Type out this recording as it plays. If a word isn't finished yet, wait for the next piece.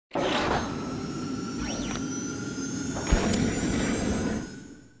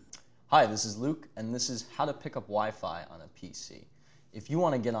Hi, this is Luke, and this is how to pick up Wi-Fi on a PC. If you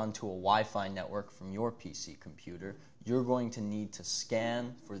want to get onto a Wi-Fi network from your PC computer, you're going to need to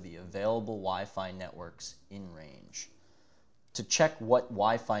scan for the available Wi-Fi networks in range. To check what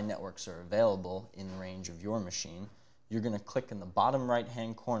Wi-Fi networks are available in range of your machine, you're going to click in the bottom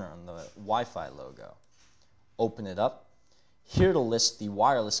right-hand corner on the Wi-Fi logo. Open it up. Here it'll list the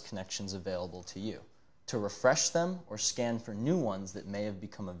wireless connections available to you. To refresh them or scan for new ones that may have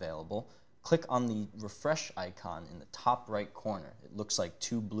become available, click on the refresh icon in the top right corner. It looks like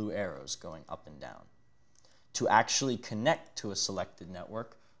two blue arrows going up and down. To actually connect to a selected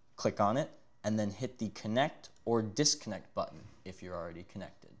network, click on it and then hit the connect or disconnect button if you're already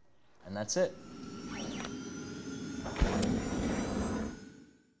connected. And that's it.